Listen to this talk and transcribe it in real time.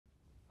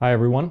Hi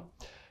everyone.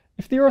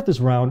 If the Earth is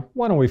round,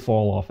 why don't we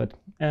fall off it?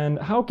 And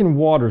how can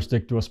water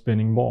stick to a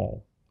spinning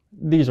ball?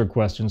 These are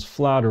questions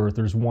flat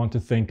earthers want to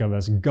think of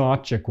as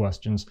gotcha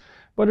questions,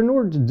 but in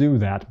order to do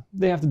that,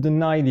 they have to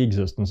deny the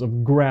existence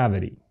of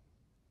gravity.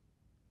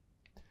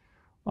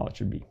 Well, it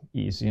should be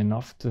easy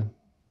enough to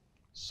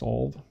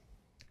solve.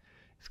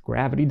 If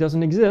gravity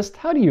doesn't exist,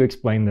 how do you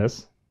explain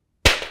this?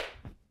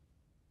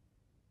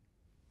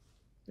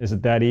 Is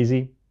it that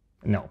easy?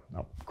 No,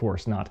 of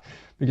course not,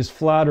 because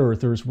flat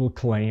earthers will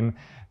claim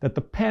that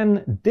the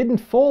pen didn't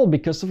fall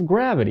because of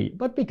gravity,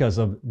 but because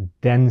of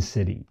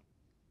density.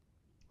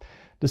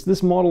 Does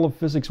this model of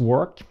physics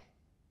work?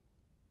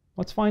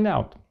 Let's find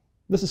out.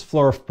 This is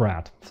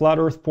FLERFPRATT, Flat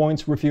Earth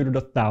Points Refuted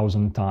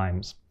 1,000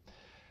 times.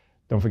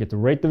 Don't forget to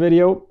rate the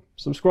video,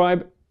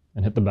 subscribe,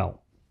 and hit the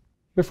bell.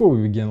 Before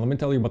we begin, let me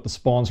tell you about the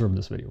sponsor of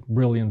this video,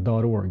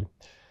 brilliant.org.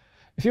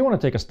 If you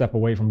want to take a step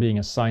away from being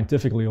as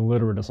scientifically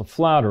illiterate as a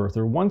flat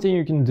earther, one thing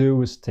you can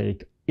do is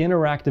take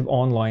interactive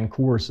online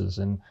courses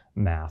in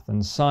math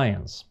and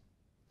science.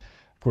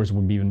 Of course, it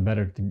would be even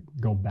better to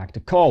go back to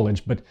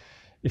college, but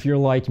if you're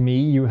like me,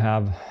 you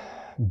have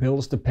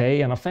bills to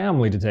pay and a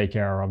family to take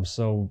care of,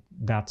 so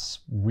that's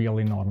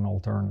really not an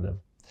alternative.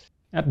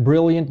 At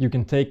Brilliant, you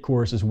can take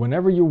courses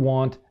whenever you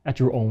want at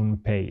your own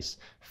pace.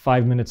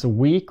 5 minutes a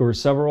week or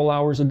several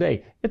hours a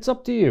day. It's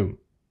up to you.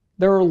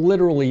 There are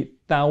literally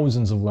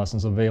thousands of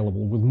lessons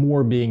available, with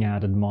more being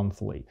added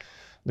monthly.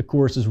 The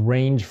courses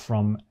range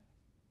from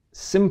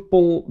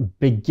simple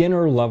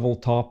beginner-level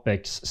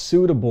topics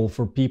suitable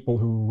for people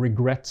who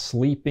regret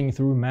sleeping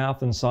through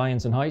math and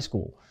science in high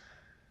school,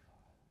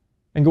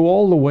 and go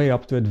all the way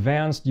up to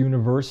advanced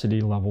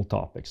university-level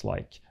topics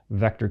like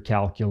vector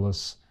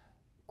calculus,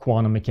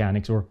 quantum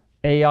mechanics, or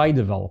AI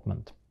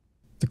development.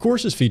 The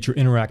courses feature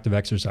interactive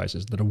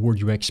exercises that award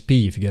you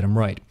XP if you get them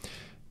right.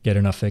 Get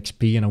enough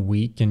XP in a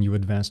week and you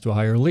advance to a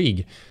higher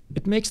league.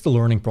 It makes the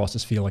learning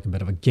process feel like a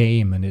bit of a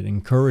game, and it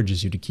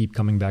encourages you to keep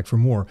coming back for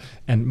more.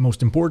 And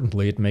most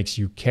importantly, it makes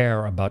you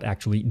care about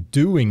actually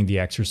doing the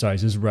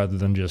exercises rather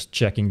than just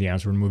checking the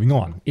answer and moving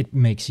on. It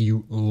makes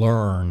you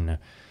learn.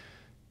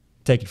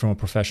 Take it from a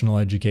professional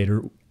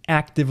educator.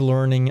 Active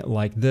learning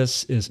like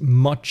this is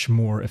much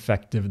more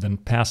effective than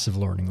passive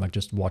learning, like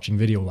just watching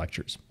video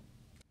lectures.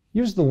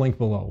 Use the link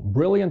below,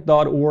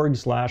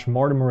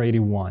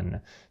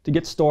 brilliant.org/Martymer81, to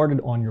get started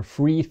on your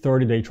free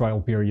 30-day trial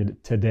period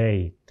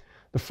today.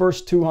 The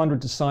first 200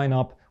 to sign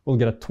up will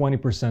get a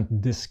 20%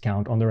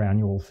 discount on their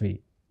annual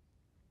fee.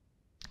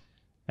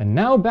 And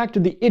now back to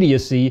the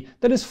idiocy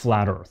that is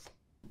flat Earth.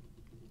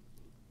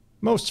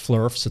 Most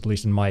FLERFs, at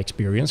least in my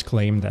experience,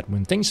 claim that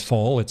when things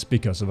fall, it's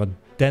because of a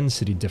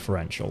density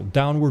differential.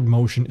 Downward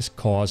motion is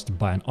caused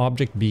by an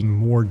object being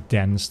more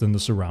dense than the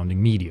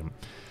surrounding medium.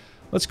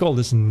 Let's call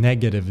this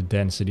negative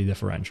density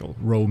differential.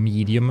 Rho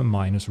medium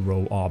minus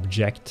rho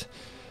object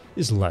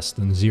is less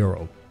than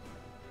 0.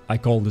 I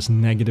call this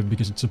negative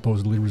because it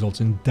supposedly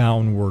results in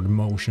downward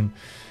motion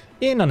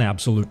in an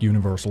absolute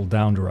universal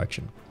down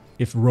direction.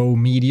 If rho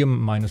medium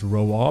minus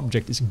rho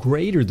object is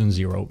greater than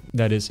 0,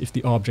 that is, if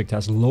the object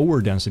has lower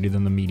density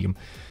than the medium,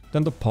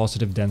 then the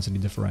positive density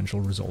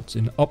differential results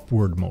in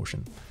upward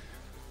motion.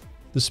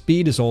 The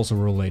speed is also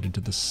related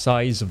to the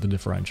size of the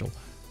differential.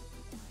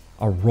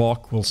 A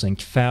rock will sink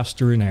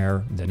faster in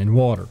air than in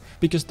water,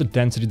 because the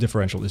density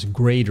differential is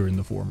greater in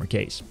the former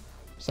case.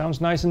 Sounds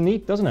nice and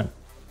neat, doesn't it?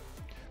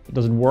 But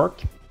does it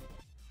work?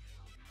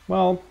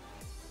 Well,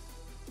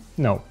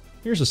 no.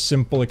 Here's a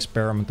simple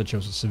experiment that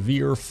shows a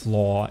severe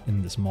flaw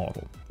in this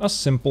model. A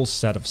simple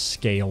set of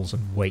scales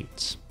and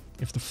weights.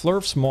 If the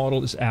FLERF's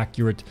model is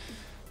accurate,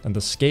 then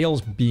the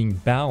scales being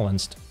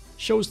balanced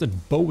shows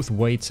that both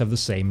weights have the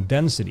same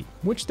density,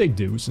 which they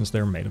do since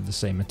they're made of the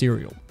same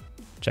material.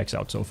 Checks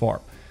out so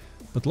far.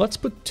 But let's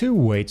put two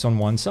weights on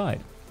one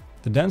side.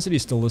 The density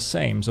is still the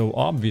same, so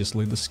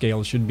obviously the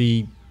scale should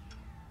be...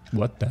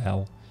 what the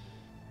hell?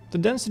 The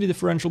density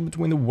differential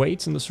between the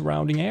weights and the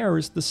surrounding air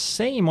is the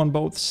same on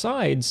both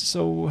sides,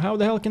 so how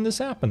the hell can this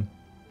happen?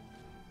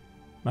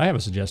 I have a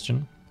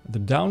suggestion. The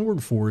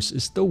downward force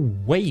is the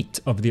weight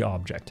of the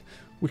object,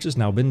 which has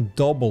now been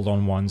doubled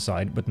on one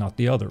side but not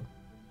the other.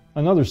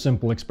 Another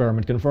simple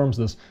experiment confirms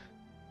this.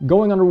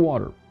 Going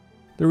underwater.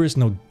 There is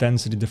no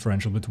density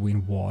differential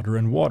between water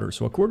and water,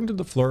 so according to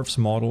the FLERF's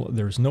model,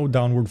 there is no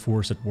downward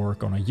force at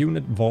work on a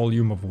unit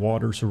volume of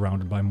water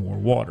surrounded by more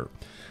water.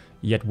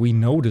 Yet we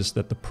notice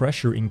that the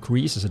pressure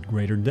increases at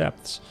greater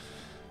depths.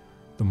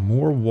 The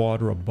more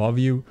water above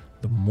you,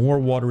 the more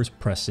water is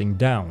pressing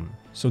down.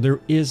 So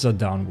there is a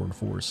downward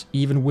force,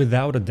 even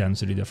without a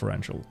density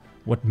differential.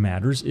 What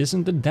matters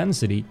isn't the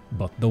density,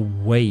 but the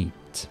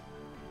weight.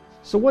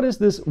 So what is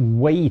this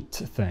weight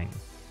thing?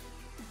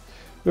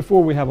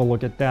 Before we have a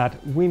look at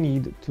that, we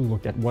need to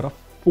look at what a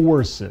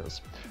force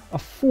is. A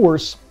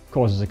force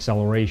causes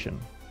acceleration.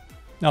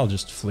 I'll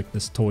just flick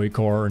this toy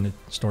car and it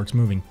starts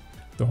moving.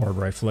 The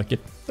harder I flick it,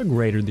 the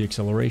greater the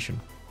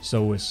acceleration.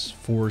 So is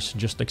force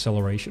just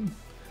acceleration?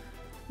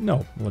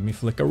 No, let me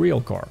flick a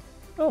real car.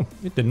 Oh,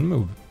 it didn't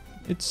move.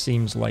 It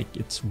seems like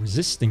it's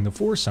resisting the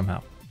force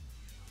somehow.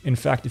 In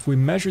fact, if we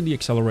measure the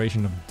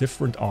acceleration of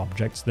different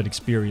objects that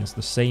experience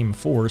the same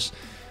force,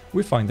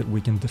 we find that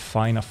we can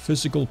define a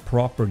physical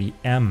property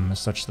m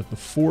such that the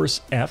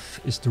force F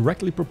is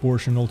directly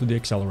proportional to the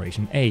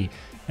acceleration a,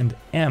 and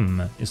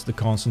m is the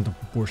constant of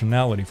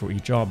proportionality for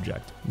each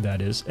object,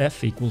 that is,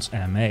 F equals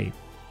ma.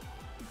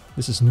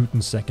 This is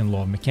Newton's second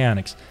law of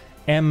mechanics.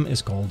 M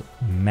is called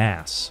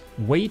mass.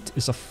 Weight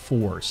is a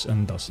force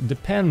and thus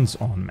depends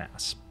on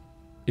mass.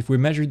 If we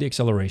measure the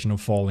acceleration of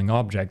falling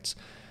objects,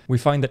 we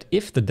find that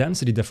if the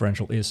density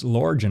differential is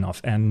large enough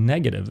and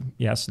negative,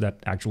 yes, that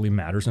actually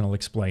matters and I'll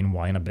explain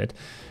why in a bit,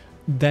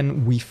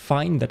 then we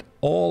find that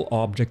all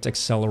objects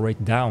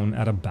accelerate down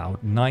at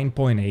about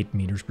 9.8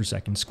 meters per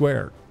second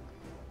squared.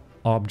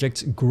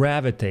 Objects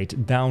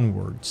gravitate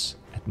downwards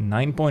at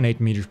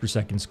 9.8 meters per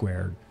second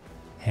squared,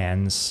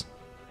 hence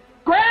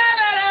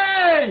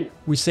gravity!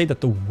 We say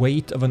that the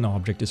weight of an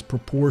object is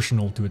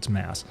proportional to its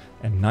mass,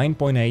 and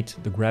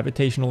 9.8, the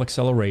gravitational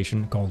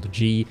acceleration, called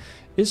g,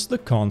 is the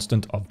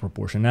constant of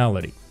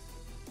proportionality.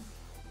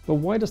 But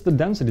why does the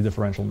density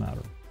differential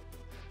matter?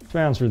 To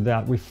answer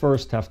that, we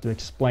first have to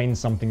explain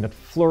something that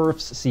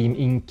FLERFs seem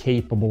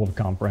incapable of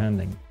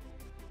comprehending.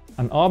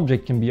 An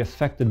object can be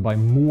affected by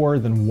more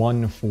than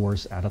one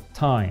force at a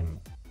time.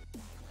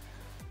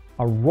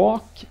 A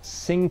rock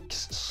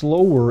sinks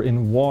slower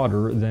in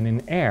water than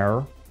in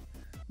air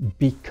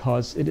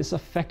because it is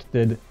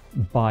affected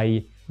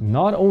by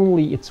not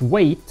only its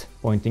weight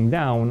pointing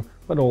down,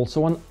 but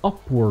also an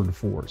upward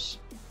force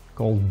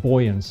called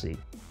buoyancy.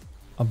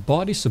 A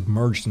body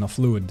submerged in a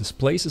fluid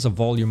displaces a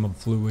volume of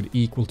fluid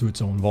equal to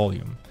its own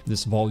volume.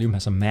 This volume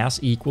has a mass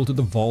equal to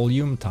the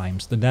volume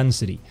times the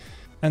density,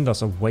 and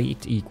thus a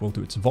weight equal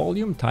to its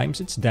volume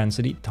times its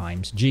density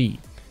times g.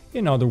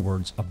 In other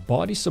words, a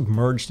body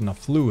submerged in a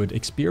fluid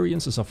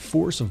experiences a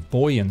force of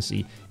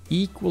buoyancy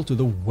equal to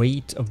the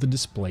weight of the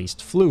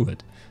displaced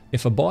fluid.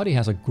 If a body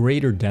has a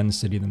greater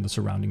density than the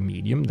surrounding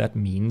medium, that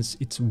means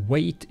its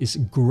weight is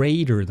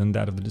greater than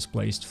that of the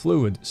displaced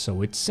fluid,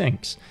 so it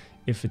sinks.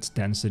 If its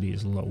density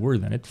is lower,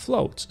 then it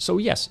floats. So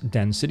yes,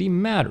 density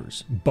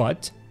matters,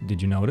 but,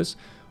 did you notice?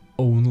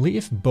 Only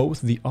if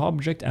both the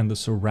object and the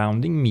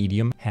surrounding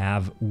medium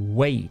have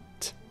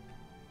weight.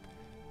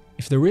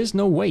 If there is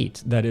no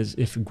weight, that is,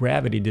 if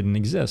gravity didn't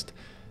exist,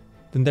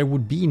 then there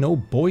would be no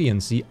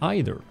buoyancy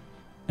either.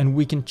 And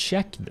we can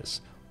check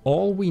this.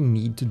 All we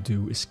need to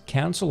do is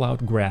cancel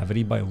out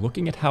gravity by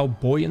looking at how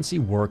buoyancy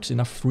works in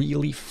a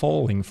freely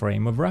falling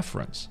frame of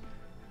reference.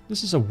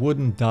 This is a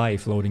wooden die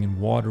floating in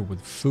water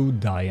with food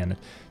dye in it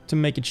to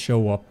make it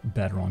show up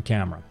better on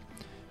camera.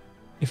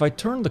 If I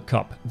turn the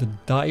cup, the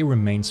die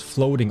remains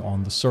floating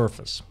on the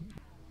surface.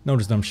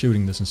 Notice that I'm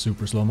shooting this in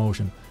super slow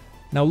motion.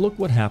 Now look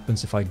what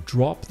happens if I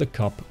drop the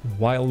cup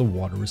while the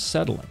water is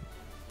settling.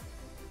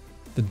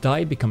 The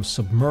die becomes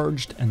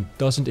submerged and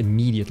doesn't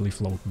immediately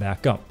float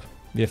back up.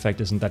 The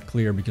effect isn't that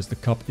clear because the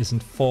cup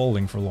isn't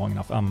falling for long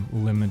enough. I'm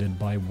limited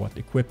by what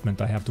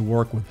equipment I have to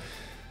work with.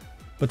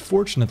 But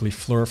fortunately,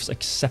 FLERFs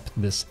accept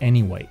this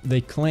anyway.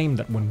 They claim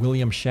that when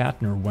William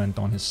Shatner went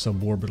on his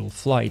suborbital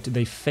flight,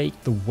 they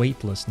faked the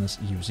weightlessness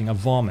using a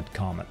vomit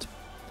comet.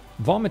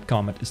 Vomit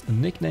comet is the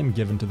nickname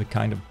given to the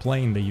kind of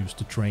plane they use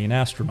to train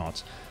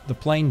astronauts. The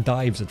plane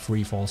dives at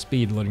freefall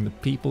speed, letting the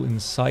people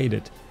inside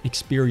it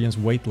experience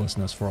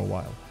weightlessness for a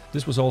while.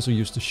 This was also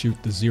used to shoot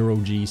the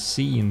zero-G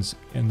scenes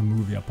in the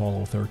movie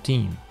Apollo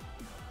 13.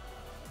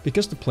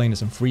 Because the plane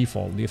is in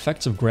freefall, the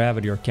effects of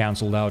gravity are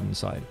cancelled out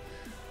inside.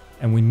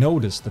 And we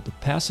notice that the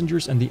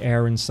passengers and the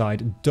air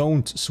inside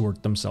don't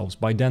sort themselves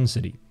by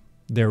density.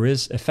 There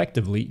is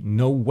effectively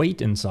no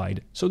weight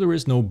inside, so there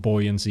is no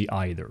buoyancy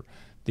either.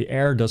 The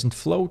air doesn't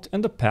float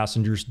and the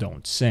passengers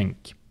don't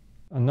sink.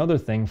 Another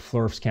thing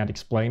FLERFs can't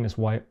explain is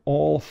why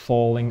all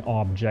falling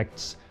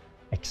objects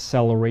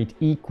accelerate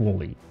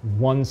equally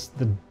once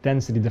the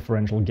density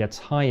differential gets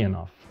high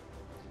enough.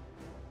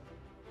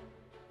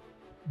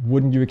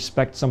 Wouldn't you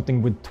expect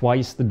something with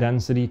twice the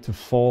density to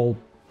fall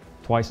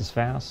twice as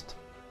fast?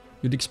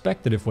 You'd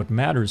expect that if what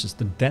matters is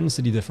the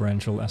density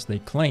differential as they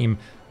claim,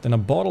 then a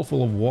bottle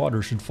full of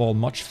water should fall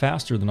much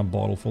faster than a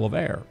bottle full of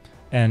air.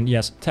 And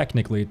yes,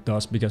 technically it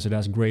does because it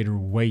has greater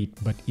weight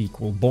but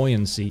equal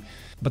buoyancy,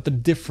 but the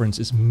difference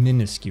is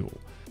minuscule.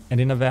 And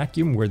in a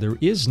vacuum where there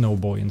is no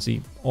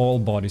buoyancy, all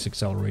bodies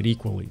accelerate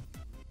equally.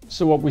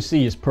 So what we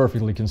see is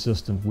perfectly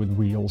consistent with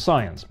real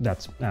science.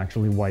 That's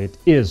actually why it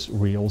is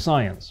real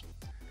science,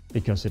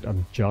 because it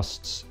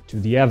adjusts to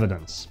the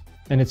evidence.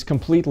 And it's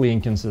completely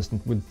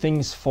inconsistent with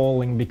things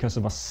falling because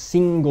of a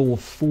single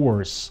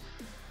force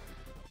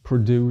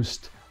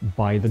produced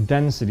by the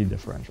density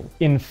differential.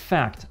 In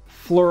fact,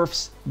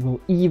 FLERFs will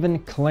even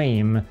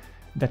claim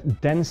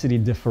that density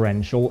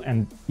differential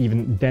and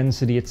even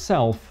density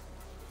itself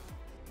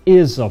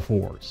is a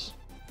force.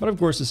 But of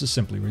course this is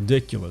simply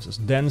ridiculous, as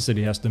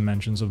density has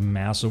dimensions of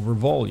mass over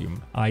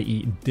volume,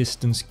 i.e.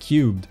 distance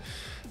cubed,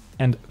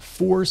 and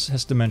force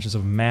has dimensions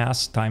of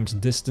mass times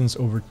distance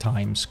over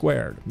time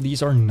squared.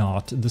 These are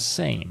not the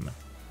same.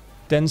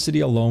 Density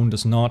alone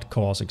does not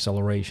cause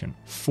acceleration,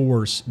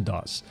 force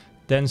does.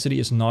 Density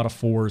is not a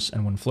force,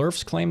 and when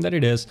FLERFs claim that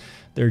it is,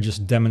 they're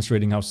just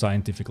demonstrating how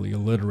scientifically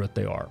illiterate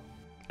they are.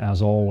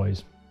 As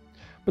always.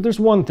 But there's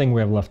one thing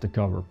we have left to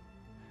cover.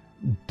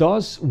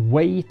 Does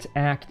weight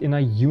act in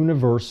a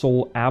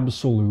universal,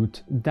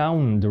 absolute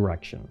down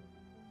direction?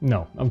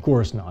 No, of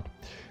course not.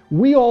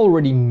 We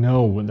already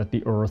know that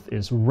the Earth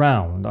is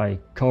round. I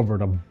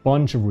covered a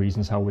bunch of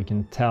reasons how we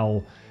can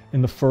tell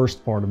in the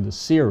first part of the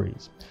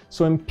series.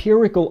 So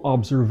empirical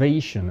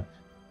observation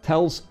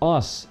tells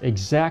us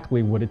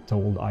exactly what it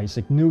told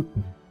Isaac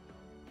Newton.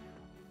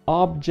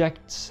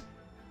 Objects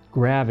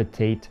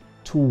gravitate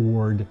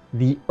toward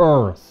the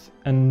Earth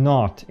and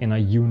not in a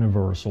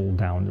universal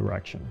down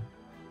direction.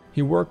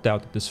 He worked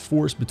out that this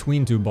force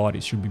between two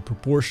bodies should be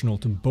proportional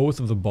to both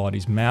of the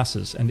bodies'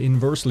 masses and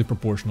inversely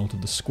proportional to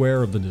the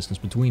square of the distance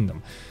between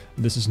them.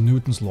 This is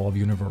Newton's law of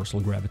universal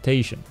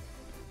gravitation.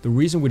 The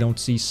reason we don't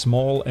see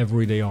small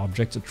everyday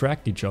objects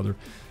attract each other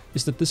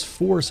is that this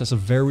force has a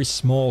very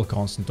small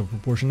constant of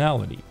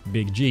proportionality,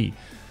 big G.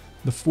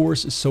 The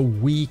force is so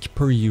weak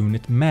per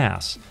unit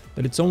mass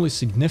that it's only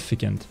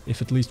significant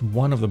if at least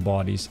one of the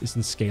bodies is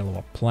the scale of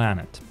a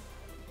planet.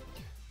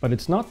 But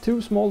it's not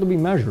too small to be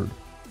measured.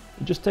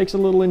 It just takes a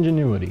little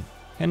ingenuity.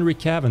 Henry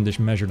Cavendish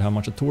measured how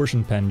much a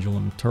torsion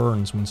pendulum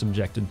turns when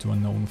subjected to a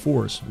known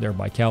force,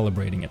 thereby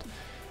calibrating it.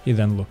 He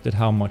then looked at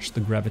how much the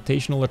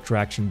gravitational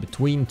attraction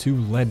between two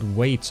lead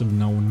weights of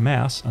known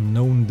mass, a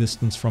known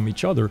distance from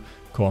each other,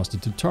 caused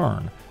it to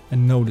turn,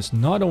 and noticed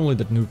not only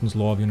that Newton's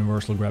law of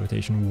universal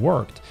gravitation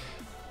worked,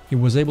 he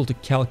was able to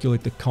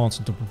calculate the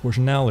constant of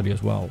proportionality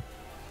as well.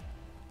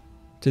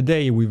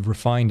 Today we've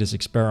refined this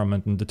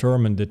experiment and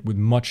determined it with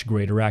much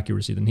greater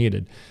accuracy than he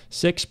did.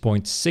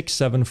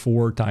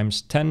 6.674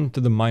 times 10 to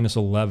the minus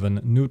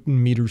 11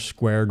 Newton meters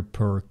squared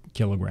per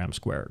kilogram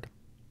squared.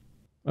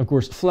 Of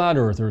course, flat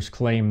earthers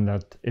claim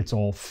that it's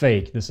all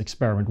fake, this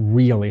experiment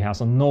really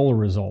has a null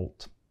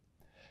result.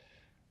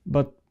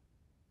 But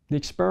the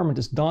experiment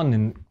is done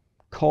in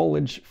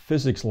college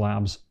physics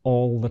labs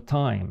all the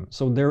time,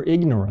 so their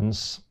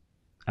ignorance,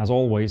 as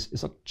always,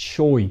 is a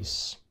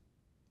choice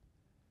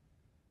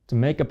to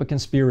make up a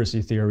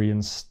conspiracy theory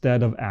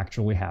instead of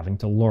actually having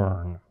to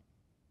learn.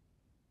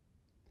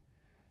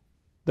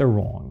 They're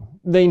wrong.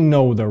 They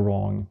know they're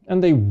wrong,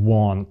 and they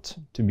want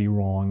to be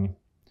wrong.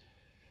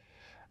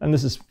 And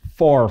this is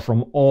far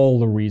from all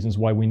the reasons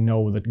why we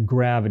know that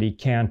gravity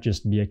can't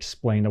just be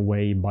explained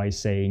away by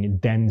saying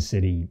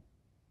density.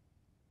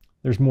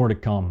 There's more to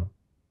come.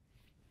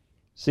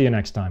 See you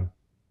next time.